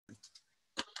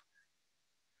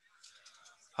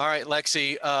All right,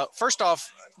 Lexi. First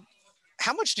off,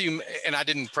 how much do you, and I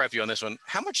didn't prep you on this one,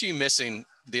 how much are you missing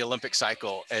the Olympic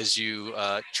cycle as you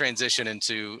transition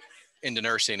into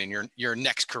nursing and your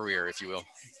next career, if you will?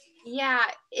 Yeah,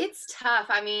 it's tough.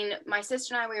 I mean, my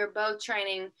sister and I, we were both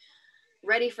training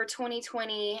ready for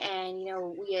 2020, and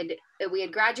we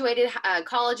had graduated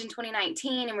college in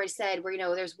 2019, and we said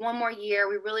there's one more year.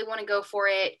 We really want to go for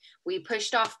it. We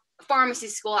pushed off pharmacy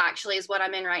school, actually, is what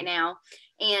I'm in right now,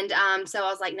 and so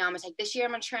I was like, no, I'm gonna take this year.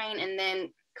 I'm gonna train, and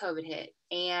then COVID hit,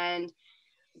 and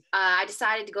I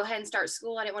decided to go ahead and start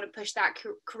school. I didn't want to push that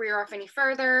career off any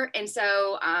further. And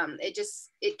so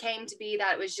it came to be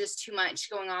that it was just too much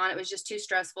going on. It was just too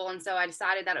stressful. And so I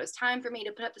decided that it was time for me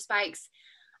to put up the spikes.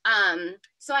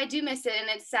 So I do miss it. And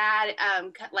it's sad,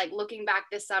 like looking back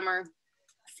this summer,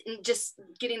 just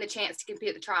getting the chance to compete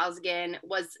at the trials again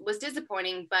was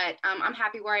disappointing, but I'm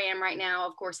happy where I am right now.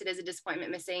 Of course, it is a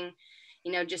disappointment missing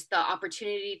just the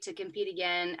opportunity to compete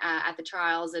again at the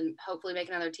trials and hopefully make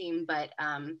another team. But,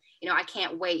 I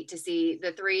can't wait to see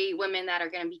the 3 women that are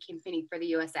going to be competing for the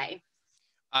USA.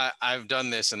 I've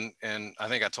done this, and I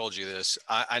think I told you this.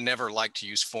 I never like to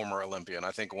use former Olympian.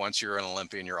 I think once you're an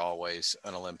Olympian, you're always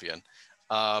an Olympian.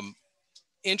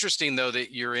 Interesting, though,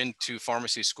 that you're into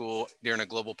pharmacy school during a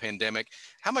global pandemic.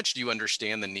 How much do you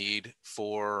understand the need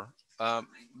for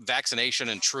vaccination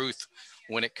and truth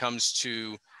when it comes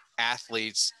to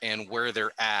athletes and where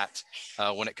they're at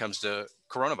when it comes to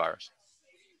coronavirus?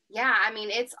 Yeah, I mean,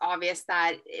 it's obvious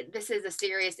that this is a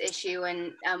serious issue.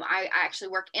 And I actually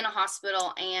work in a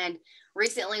hospital, and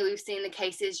recently we've seen the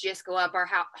cases just go up. Our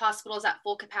hospital's at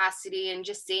full capacity, and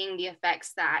just seeing the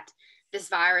effects that this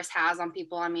virus has on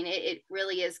people. I mean, it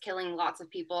really is killing lots of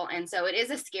people. And so it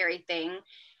is a scary thing.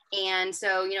 And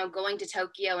so, going to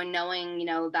Tokyo and knowing,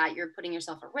 that you're putting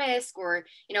yourself at risk, or,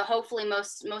 hopefully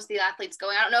most of the athletes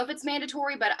going, I don't know if it's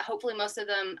mandatory, but hopefully most of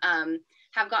them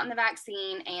have gotten the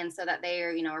vaccine, and so that they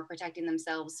are, are protecting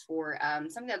themselves for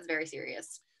something that's very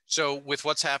serious. So with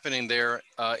what's happening there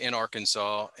in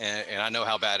Arkansas, and I know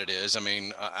how bad it is. I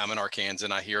mean, I'm in Arkansas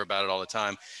and I hear about it all the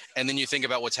time. And then you think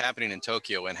about what's happening in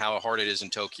Tokyo and how hard it is in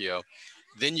Tokyo.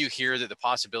 Then you hear that the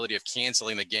possibility of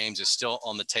canceling the games is still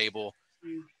on the table.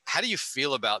 How do you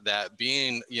feel about that,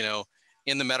 being,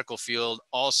 in the medical field,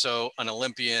 also an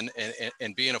Olympian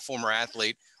and being a former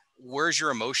athlete? Where's your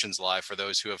emotions lie for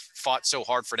those who have fought so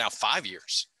hard for now 5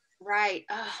 years? Right.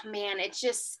 Oh man, it's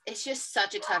just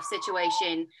such a tough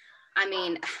situation. I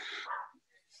mean,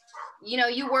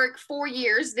 you work 4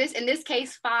 years, in this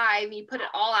case 5, you put it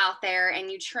all out there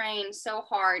and you train so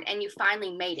hard and you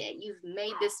finally made it. You've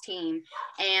made this team,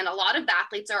 and a lot of the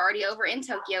athletes are already over in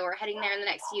Tokyo or heading there in the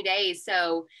next few days.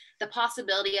 So the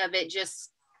possibility of it just,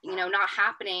 not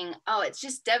happening, it's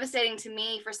just devastating to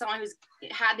me for someone who's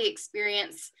had the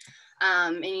experience.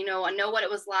 And I know what it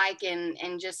was like,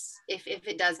 and just if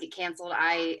it does get canceled,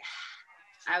 I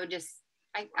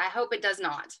hope it does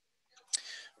not.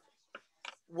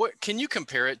 What can you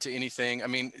compare it to anything? I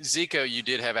mean, Zika, you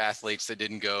did have athletes that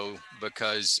didn't go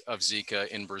because of Zika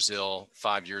in Brazil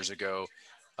 5 years ago.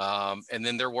 And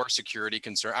then there were security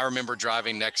concerns. I remember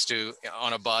driving next to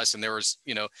on a bus, and there was,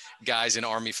 guys in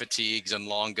army fatigues and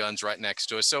long guns right next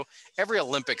to us. So every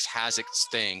Olympics has its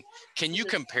thing. Can you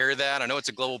compare that? I know it's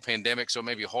a global pandemic, so it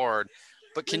may be hard,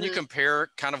 but can you compare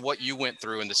kind of what you went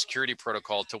through in the security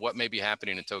protocol to what may be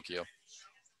happening in Tokyo?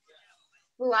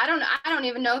 Well, I don't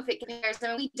even know if it compares. I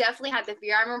mean, we definitely had the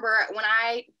fear. I remember when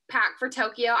I packed for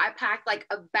Tokyo, I packed like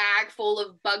a bag full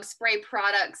of bug spray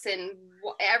products and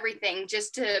everything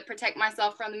just to protect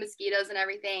myself from the mosquitoes and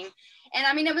everything. And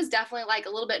I mean, it was definitely like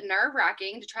a little bit nerve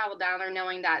wracking to travel down there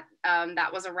knowing that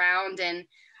that was around. And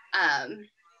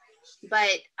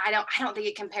but I don't think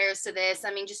it compares to this.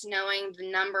 I mean, just knowing the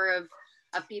number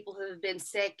of people who have been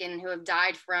sick and who have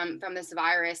died from this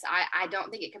virus, I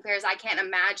don't think it compares. I can't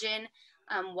imagine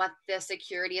what the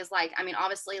security is like. I mean,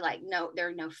 obviously, like, no, there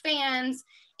are no fans,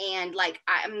 and like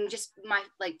I'm just my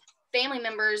like family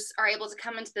members are able to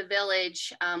come into the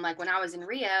village, like when I was in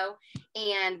Rio,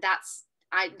 and that's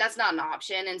not an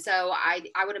option. And so I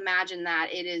would imagine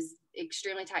that it is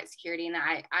extremely tight security, and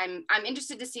I'm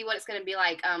interested to see what it's going to be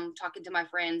like. Talking to my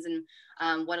friends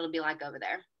and what it'll be like over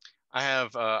there.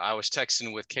 I was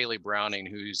texting with Kaylee Browning,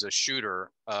 who's a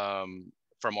shooter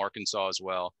from Arkansas as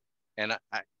well, and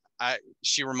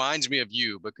she reminds me of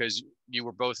you because you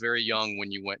were both very young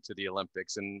when you went to the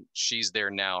Olympics, and she's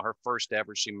there now. Her first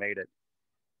ever, she made it.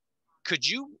 Could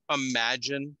you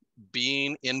imagine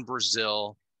being in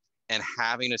Brazil and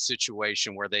having a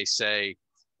situation where they say,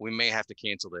 we may have to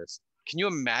cancel this? Can you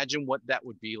imagine what that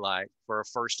would be like for a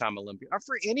first-time Olympian, or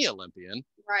for any Olympian,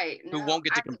 right? who won't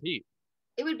get to compete?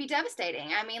 it would be devastating.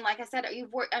 I mean, like I said,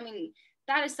 you've worked, I mean,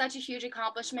 that is such a huge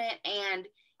accomplishment. And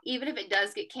even if it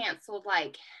does get canceled,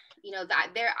 like, you know,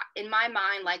 that they're in my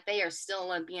mind, like they are still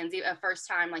Olympians a first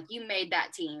time, like you made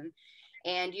that team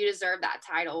and you deserve that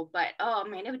title. But oh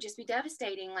man, it would just be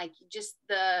devastating. Like just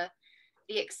the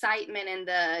excitement and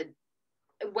the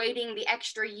waiting the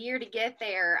extra year to get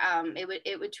there.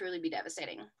 It would truly be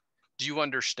devastating. Do you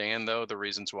understand though the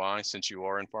reasons why, since you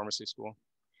are in pharmacy school?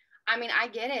 I mean, I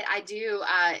get it. I do.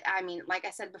 I mean, like I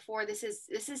said before, this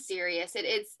is serious.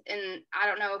 It's, and I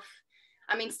don't know if,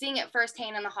 I mean, seeing it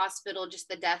firsthand in the hospital, just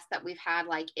the deaths that we've had,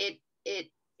 like it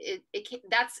can,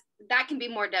 that can be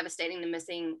more devastating than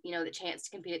missing, you know, the chance to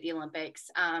compete at the Olympics.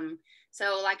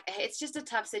 So like, it's just a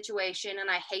tough situation, and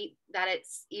I hate that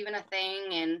it's even a thing.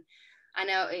 And I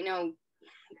know, you know,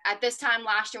 at this time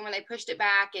last year when they pushed it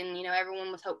back, and you know,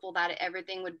 everyone was hopeful that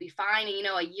everything would be fine, and you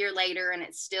know, a year later, and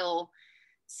it's still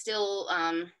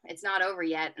it's not over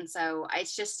yet. And so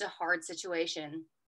it's just a hard situation.